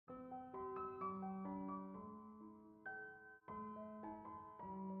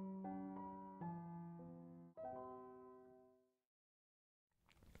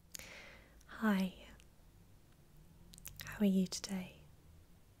Hi, how are you today?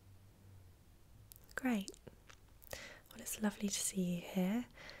 Great. Well, it's lovely to see you here.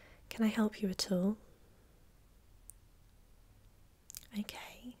 Can I help you at all?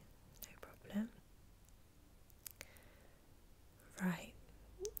 Okay, no problem. Right,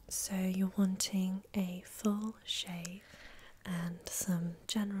 so you're wanting a full shave and some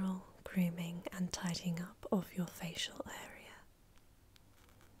general grooming and tidying up of your facial area.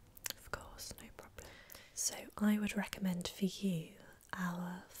 Of course, no problem. So I would recommend for you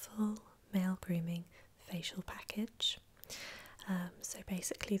our full male grooming facial package. So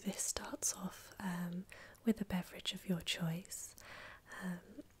basically this starts off with a beverage of your choice,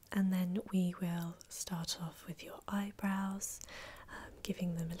 and then we will start off with your eyebrows,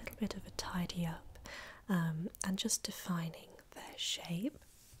 giving them a little bit of a tidy up and just defining their shape,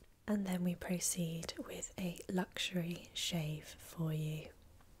 and then we proceed with a luxury shave for you.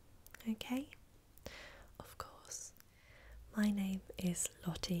 Okay? Of course. My name is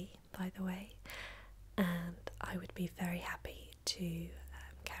Lottie, by the way, and I would be very happy to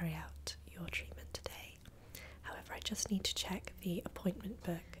carry out your treatment today. However, I just need to check the appointment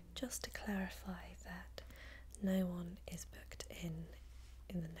book just to clarify that no one is booked in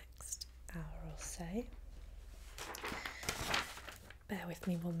the next hour or so. Bear with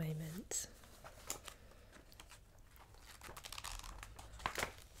me one moment.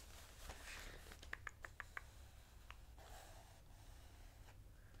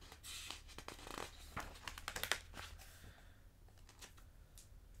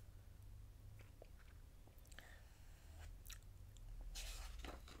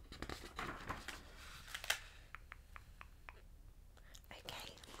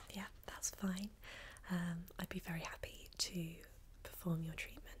 Okay, yeah, that's fine. I'd be very happy to perform your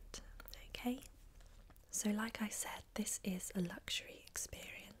treatment. Okay? So like I said, this is a luxury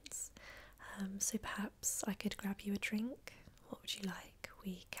experience. So perhaps I could grab you a drink. What would you like?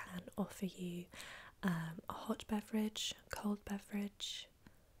 We can offer you a hot beverage, cold beverage.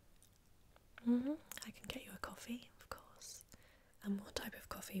 I can get you a coffee, of course. And what type of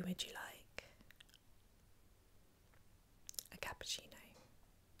coffee would you like? A cappuccino.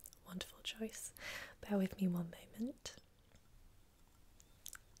 Wonderful choice. Bear with me one moment.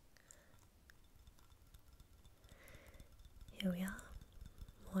 Here we are.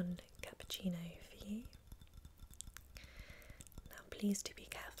 One cappuccino for you. Now please do be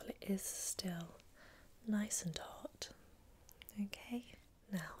careful, it is still nice and hot. Okay?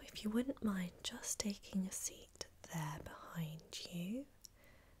 Now if you wouldn't mind just taking a seat there behind you.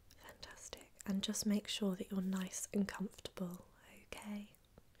 Fantastic. And just make sure that you're nice and comfortable, okay?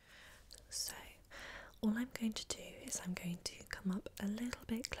 So all I'm going to do is I'm going to come up a little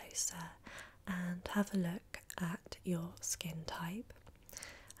bit closer and have a look at your skin type.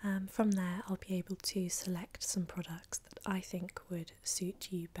 From there I'll be able to select some products that I think would suit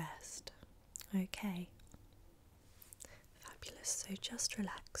you best. Okay. Fabulous, so just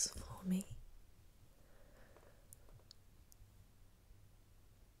relax for me.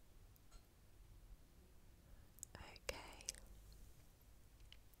 Okay.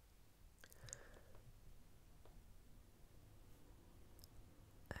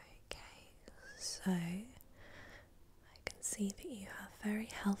 Okay, so I can see that you have very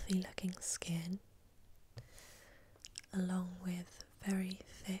healthy looking skin, along with very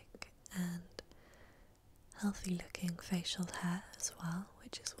thick and healthy looking facial hair as well,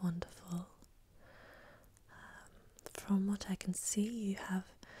 which is wonderful. From what I can see, you have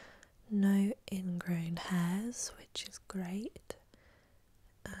no ingrown hairs, which is great,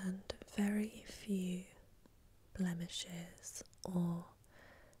 and very few blemishes or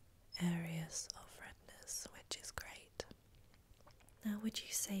areas of redness, which is great. Now, would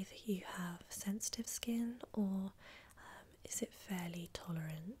you say that you have sensitive skin, or is it fairly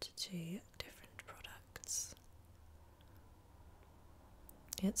tolerant to different products?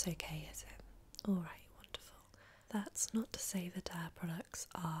 It's okay, is it? Alright, wonderful. That's not to say that our products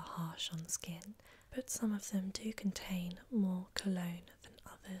are harsh on skin, but some of them do contain more cologne than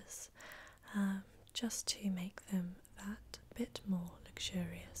others, just to make them that bit more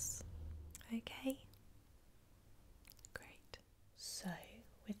luxurious. Okay? Great. So,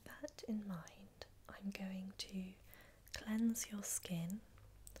 with that in mind, I'm going to cleanse your skin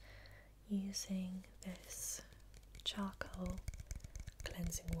using this charcoal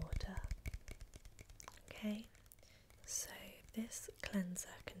cleansing water. Okay? So, this cleanser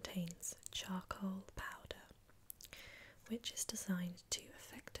contains charcoal powder, which is designed to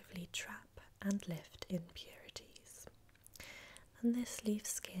effectively trap and lift impurities. And this leaves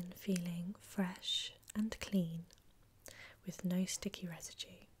skin feeling fresh and clean with no sticky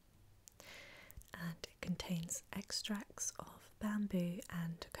residue. and it contains extracts of bamboo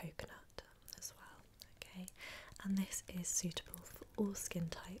and coconut as well. Okay, and this is suitable for all skin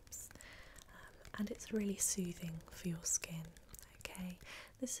types, and it's really soothing for your skin. Okay,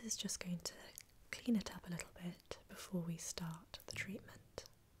 this is just going to clean it up a little bit before we start the treatment.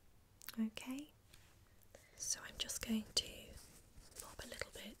 Okay, so I'm just going to pop a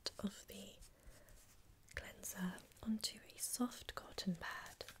little bit of the cleanser onto a soft cotton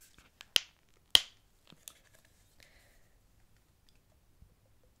pad.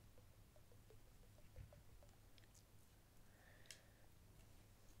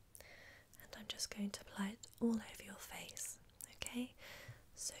 And I'm just going to apply it all over your face. Okay,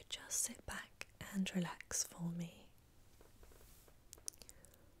 so just sit back and relax for me.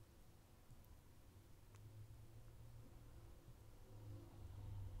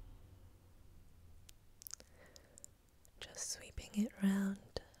 Just sweeping it round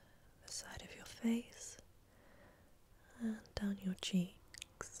the side of your face and down your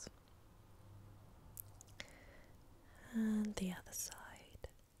cheeks and the other side,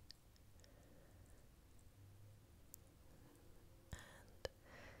 and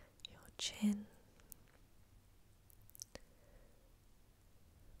your chin,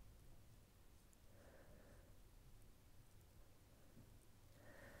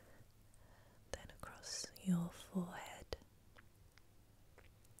 then across your forehead.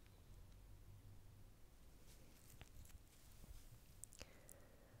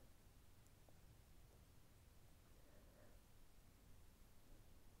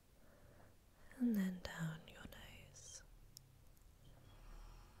 And then down your nose.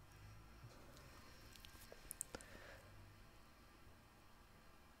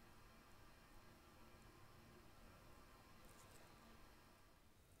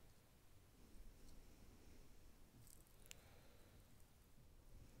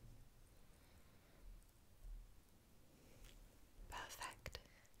 Perfect.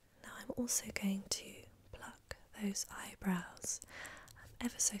 Now I'm also going to pluck those eyebrows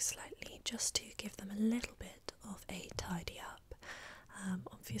ever so slightly, just to give them a little bit of a tidy up.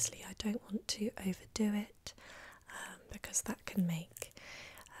 Obviously I don't want to overdo it, because that can make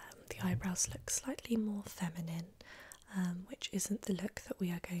the eyebrows look slightly more feminine, which isn't the look that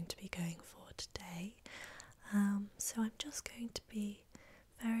we are going to be going for today. So I'm just going to be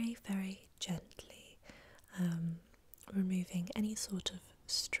very, very gently removing any sort of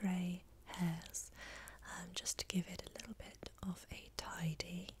stray hairs, just to give it a little bit of a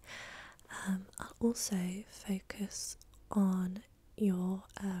tidy. I'll also focus on your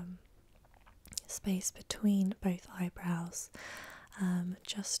space between both eyebrows,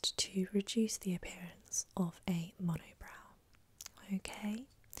 just to reduce the appearance of a monobrow. Okay,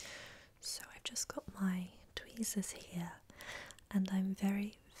 so I've just got my tweezers here, and I'm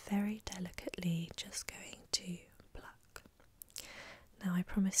very, very delicately just going to pluck. Now I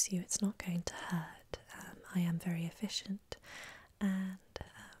promise you it's not going to hurt. I am very efficient, and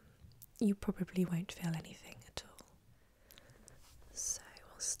you probably won't feel anything at all. So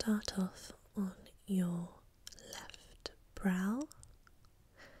we'll start off on your left brow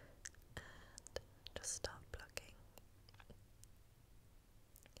and just start plucking.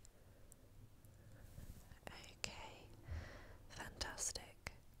 Okay,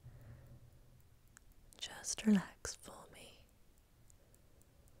 fantastic. Just relax for me.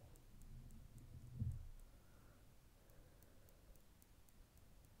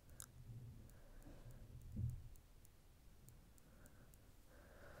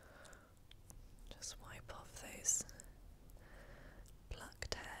 Just wipe off those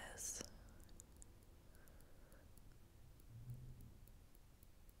plucked hairs.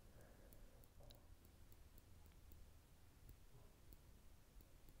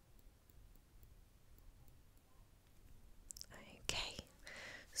 Okay,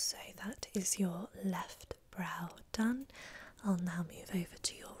 so that is your left brow done. I'll now move over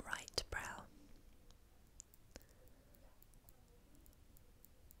to your right brow.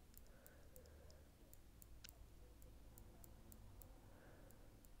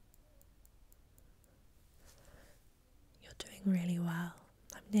 You're doing really well.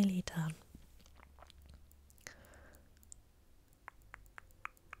 I'm nearly done.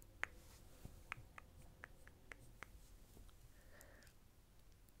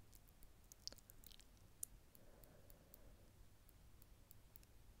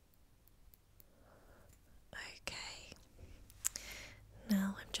 Okay,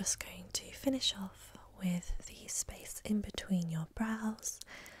 now I'm just going to finish off with the space in between your brows,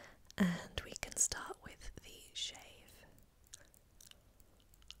 and we can start with the shave.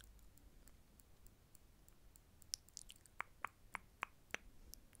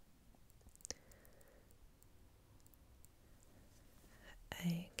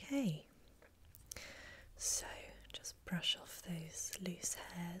 Okay, so just brush off those loose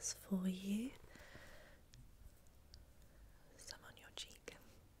hairs for you. Some on your cheek.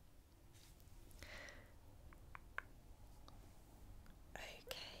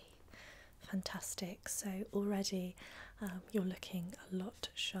 Okay, fantastic. So already you're looking a lot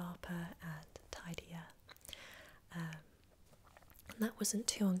sharper and tidier. That wasn't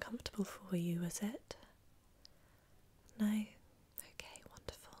too uncomfortable for you, was it? No? Okay,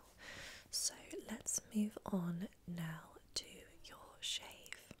 wonderful. So let's move on now to your shave.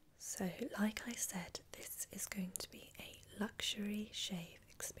 So, like I said, this is going to be a luxury shave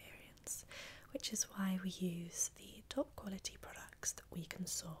experience, which is why we use the top quality products that we can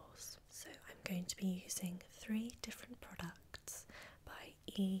source. So, I'm going to be using 3 different products by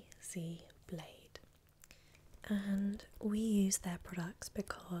Easy Blade, and we use their products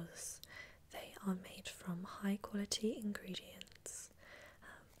because they are made from high quality ingredients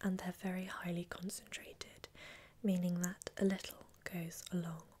and they're very highly concentrated, meaning that a little goes a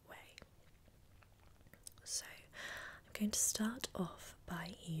long way. So I'm going to start off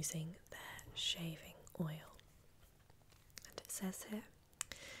by using their shaving oil. And it says here,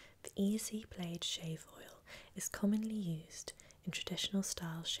 the Easy Blade Shave Oil is commonly used in traditional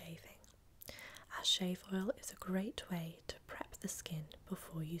style shaving, as shave oil is a great way to prep the skin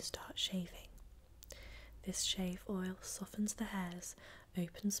before you start shaving. This shave oil softens the hairs,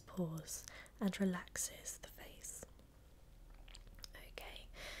 opens pores, and relaxes the face. Okay,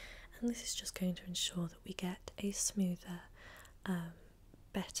 and this is just going to ensure that we get a smoother,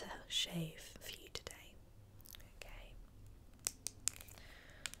 better shave for you today. Okay.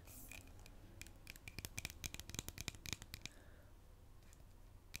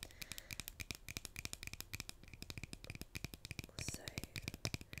 So,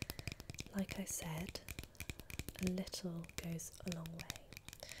 like I said, a little goes a long way.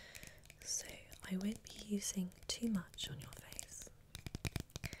 So I won't be using too much on your face,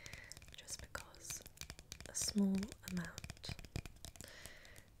 just because a small amount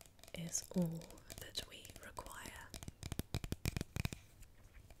is all that we require.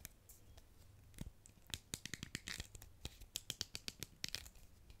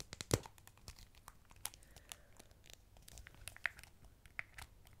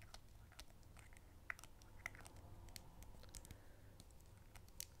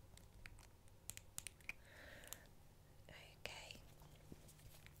 Okay,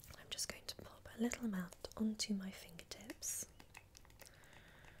 I'm just going to pop a little amount onto my fingertips.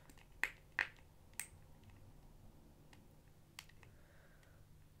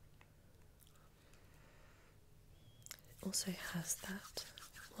 It also has that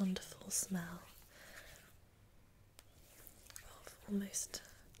wonderful smell of almost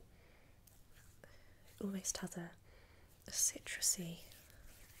has a citrusy,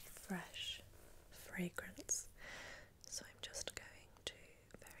 fresh fragrance. So I'm just going to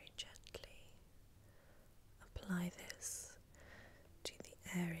very gently apply this to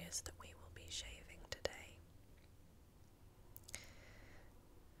the areas that we will be shaving today.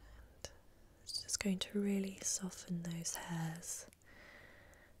 And it's just going to really soften those hairs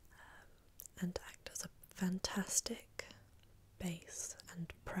and act as a fantastic base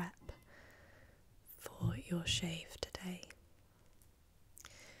and prep for your shave today.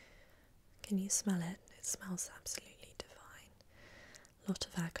 Can you smell it? It smells absolutely divine. A lot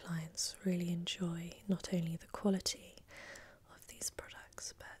of our clients really enjoy not only the quality of these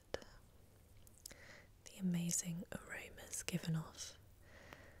products but the amazing aromas given off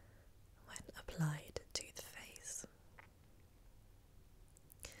when applied to the face.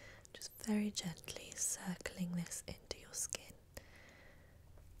 Just very gently circling this into your skin,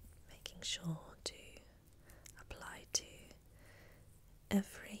 making sure to apply to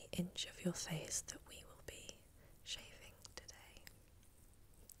every inch of your face that we will be shaving today.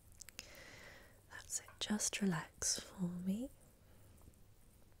 That's it, just relax for me.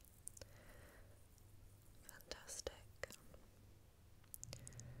 Fantastic.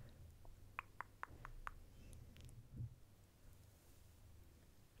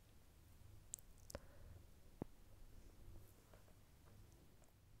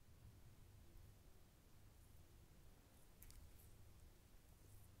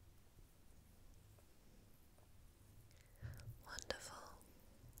 Wonderful.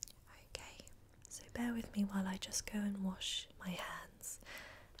 Okay, so bear with me while I just go and wash my hands,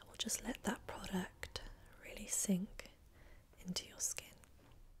 and we'll just let that product really sink into your skin.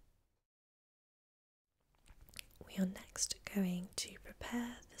 We are next going to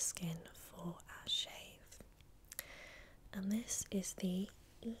prepare the skin for our shave, and this is the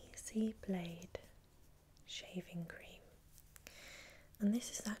Easy Blade shaving cream, And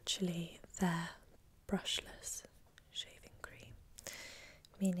this is actually their brushless shaving cream,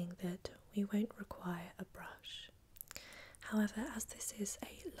 meaning that we won't require a brush. However, as this is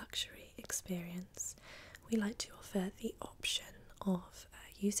a luxury experience, we like to offer the option of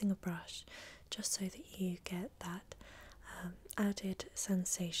using a brush just so that you get that added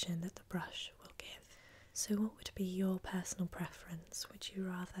sensation that the brush will give. So what would be your personal preference? Would you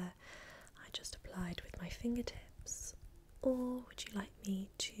rather I just applied with my fingertips, or would you like me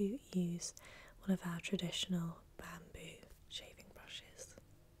to use one of our traditional bamboo shaving brushes?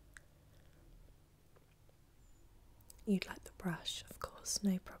 You'd like the brush, of course,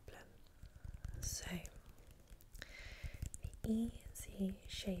 no problem. So, the Easy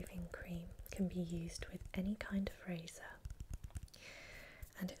Shaving Cream can be used with any kind of razor,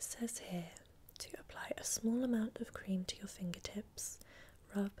 and it says here to apply a small amount of cream to your fingertips,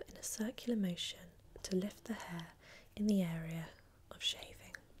 rub in a circular motion to lift the hair in the area of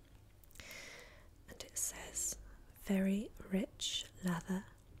shaving. And it says very rich lather,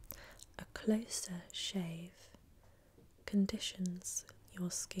 a closer shave, conditions your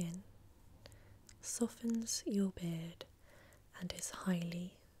skin, softens your beard, and is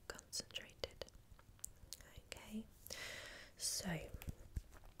highly concentrated. Okay, so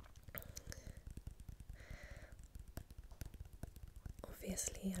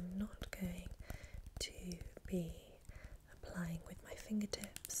obviously I'm not going to be applying with my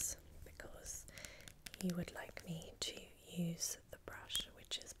fingertips because you would like me to use the brush,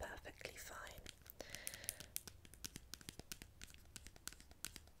 which is perfectly fine.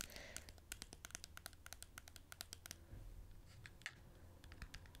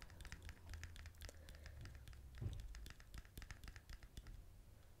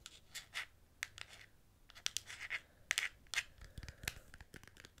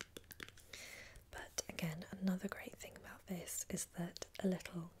 But again, another great thing about this is that a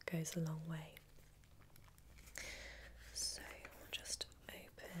little goes a long way. So we'll just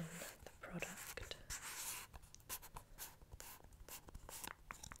open the product.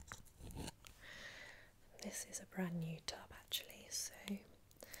 This is a brand new tub actually, so bear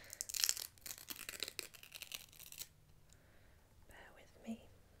with me.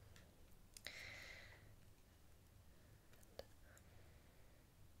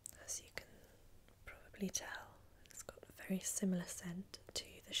 As you can probably tell, it's got a very similar scent to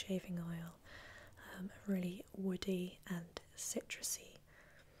the shaving oil, a really woody and citrusy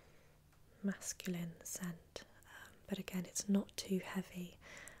masculine scent, but again it's not too heavy.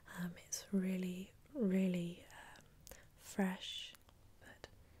 It's really fresh, but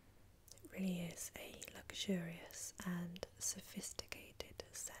it really is a luxurious and sophisticated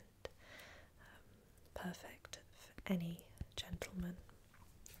scent, perfect for any gentleman.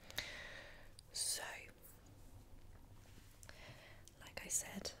 So, like I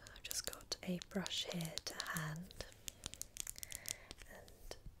said, I've just got a brush here to hand,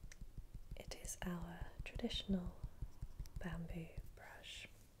 and it is our traditional bamboo brush.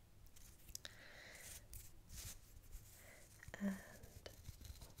 And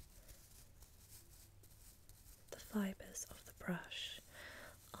the fibres of the brush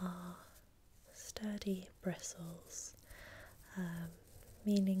are sturdy bristles,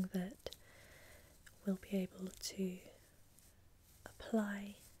 meaning that we'll be able to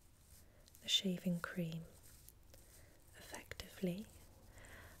apply the shaving cream effectively,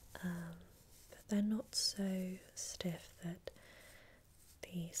 but they're not so stiff that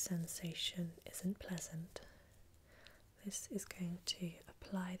the sensation isn't pleasant. This is going to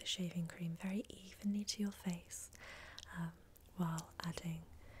apply the shaving cream very evenly to your face, while adding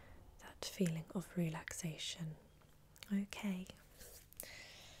that feeling of relaxation. Okay,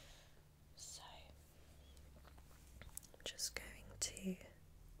 so I'm just going to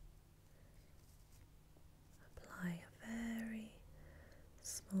apply a very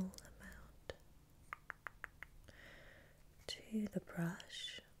small amount to the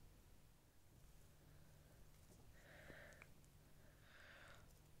brush.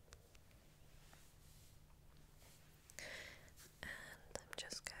 And I'm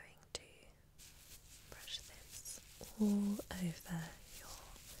just going to brush this all over your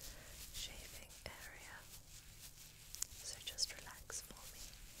shaving area. So just relax for me.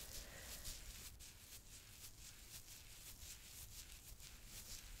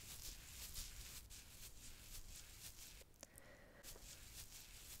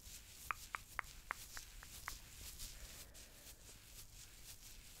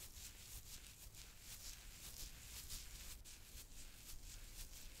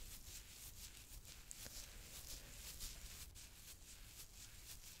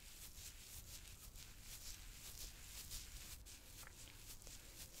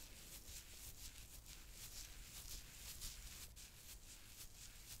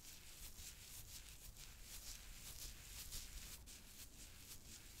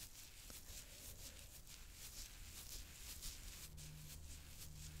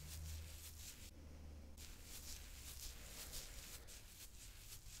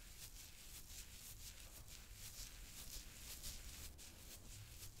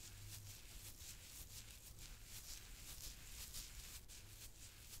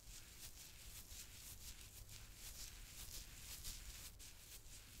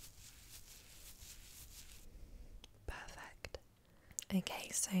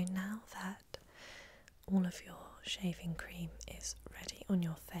 so now that all of your shaving cream is ready on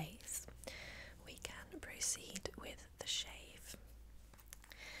your face, we can proceed with the shave.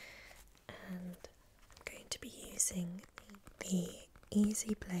 And I'm going to be using the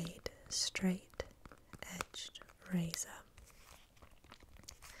Easy Blade Straight Edged Razor.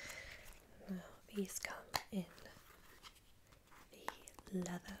 Now these come in the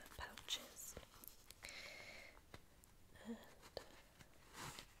leather pouches, and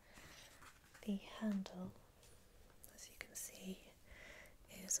the handle, as you can see,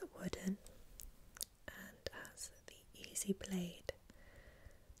 is wooden and has the Easy Blade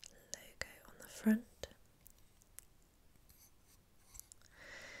logo on the front.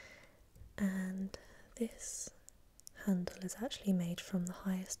 And this handle is actually made from the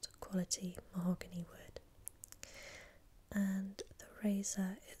highest quality mahogany wood, and the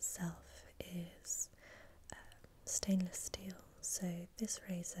razor itself is stainless steel, so this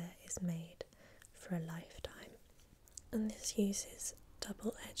razor is made for a lifetime. And this uses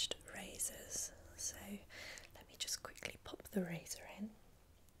double-edged razors, so let me just quickly pop the razor in.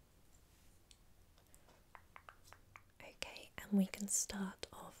 Okay, and we can start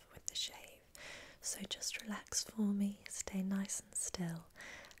off with the shave. So just relax for me, stay nice and still,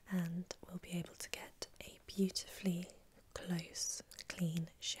 and we'll be able to get a beautifully close, clean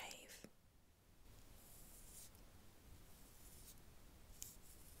shave.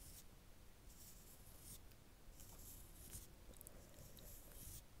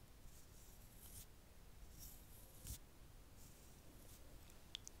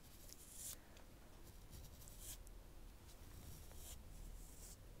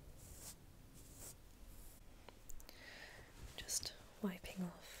 Just wiping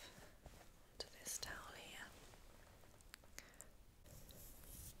off onto this towel here.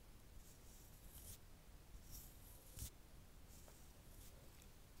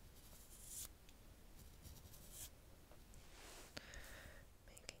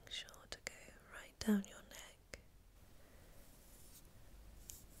 Making sure to go right down your neck.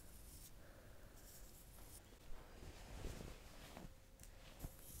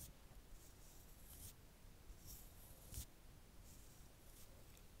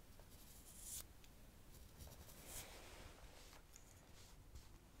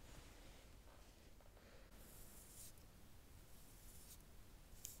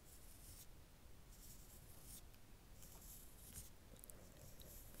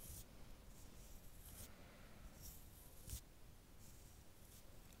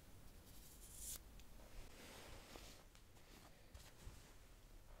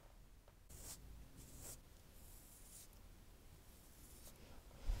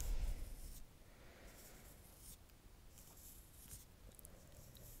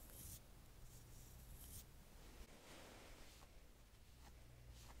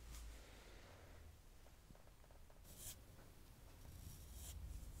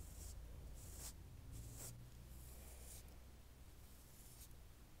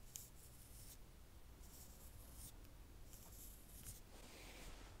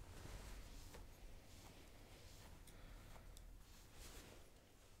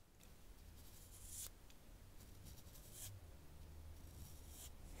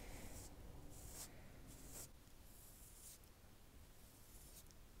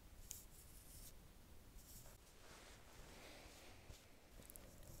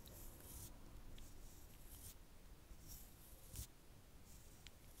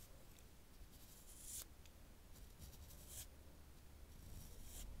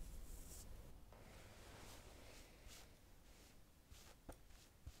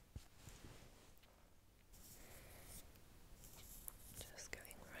 Just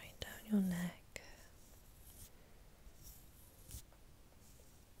going right down your neck,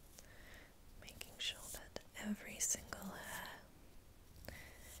 making sure that every single hair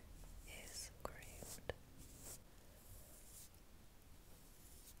is groomed.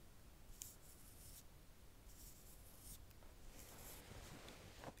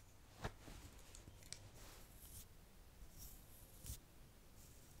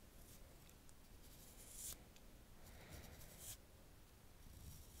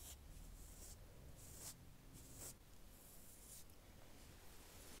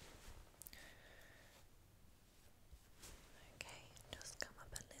 Okay, just come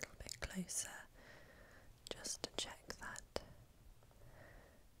up a little bit closer just to check that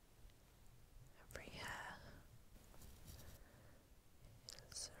every hair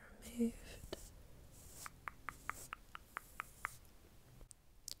is removed.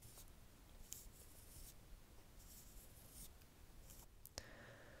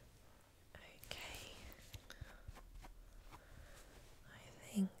 Okay, I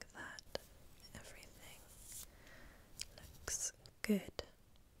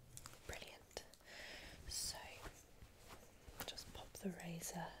the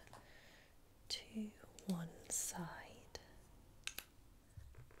razor to one side,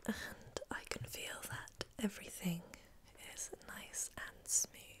 and I can feel that everything is nice and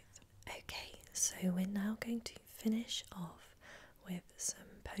smooth. Okay, so we're now going to finish off with some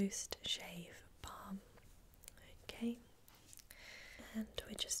post-shave balm. Okay, and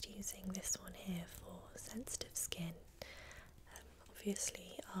we're just using this one here for sensitive skin.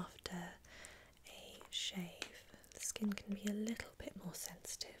 Obviously, after a shave, the skin can be a little bit more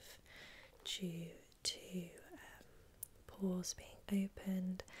sensitive due to pores being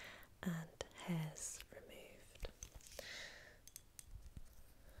opened and hairs removed.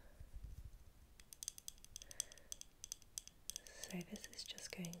 So this is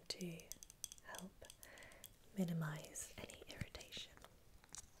just going to help minimize any irritation.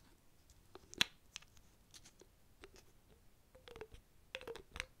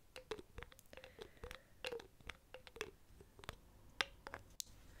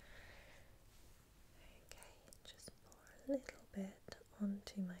 Okay, just pour a little bit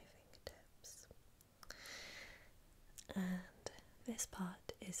onto my fingertips. And this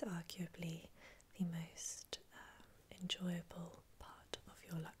part is arguably the most enjoyable part of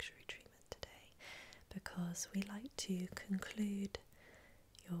your luxury treatment today, because we like to conclude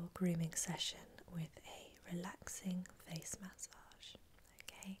your grooming session with a relaxing face massage.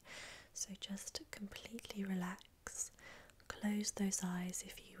 Okay, so just completely relax, close those eyes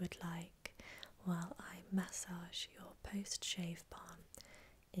if you would like, while I massage your post-shave balm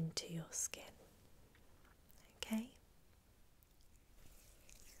into your skin. Okay?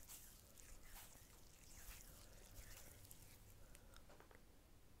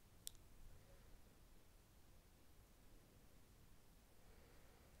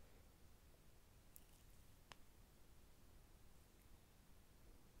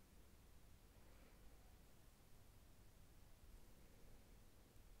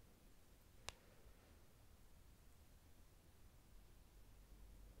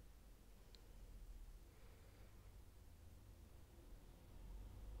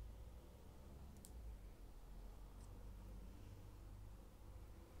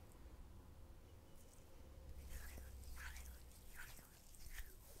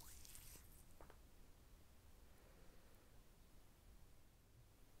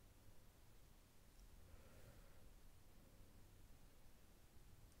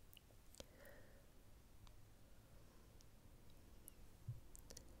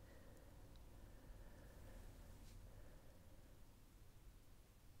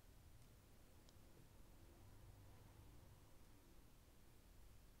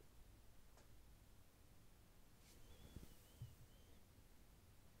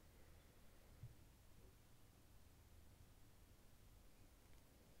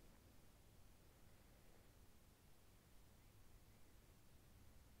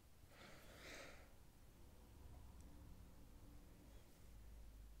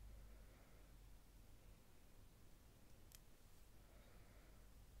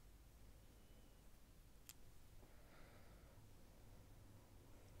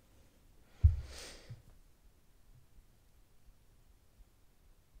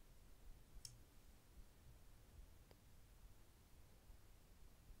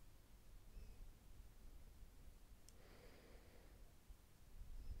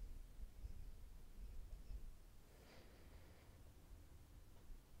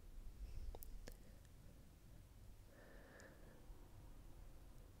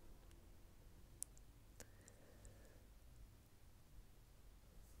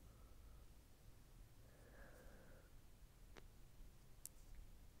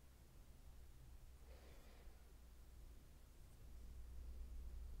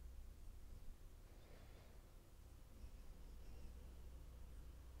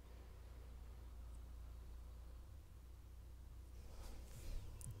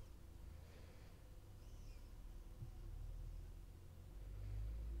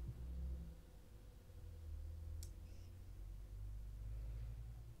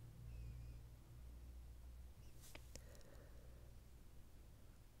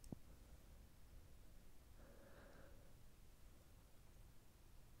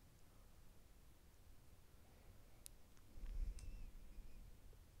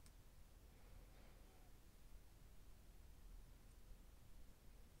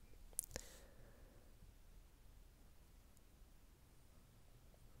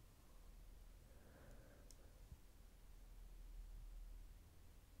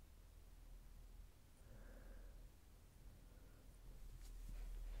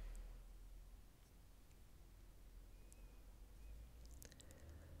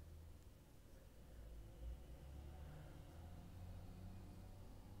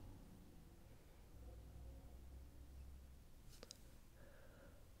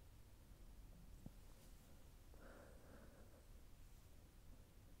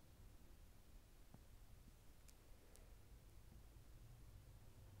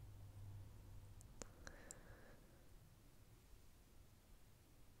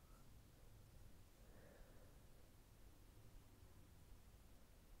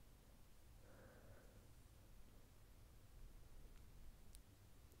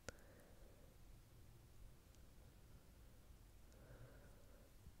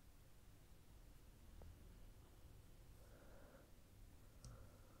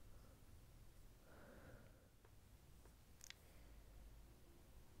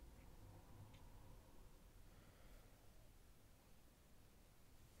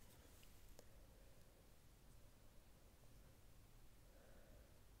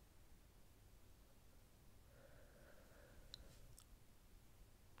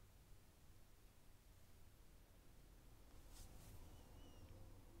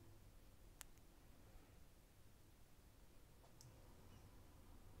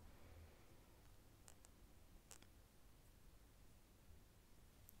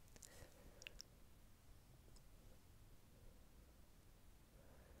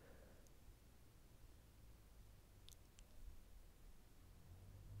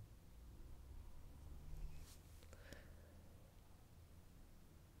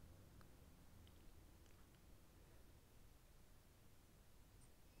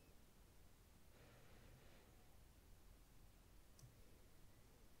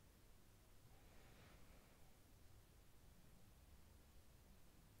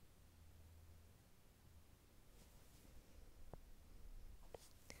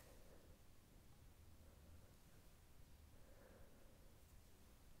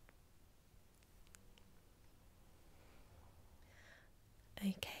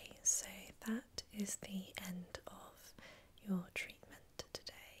 is the end of your treatment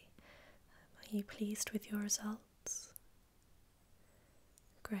today. Are you pleased with your results?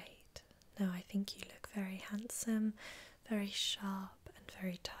 Great. No, I think you look very handsome, very sharp and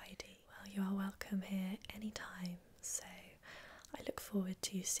very tidy. Well, you are welcome here anytime, so I look forward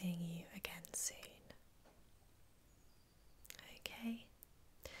to seeing you again soon. Okay,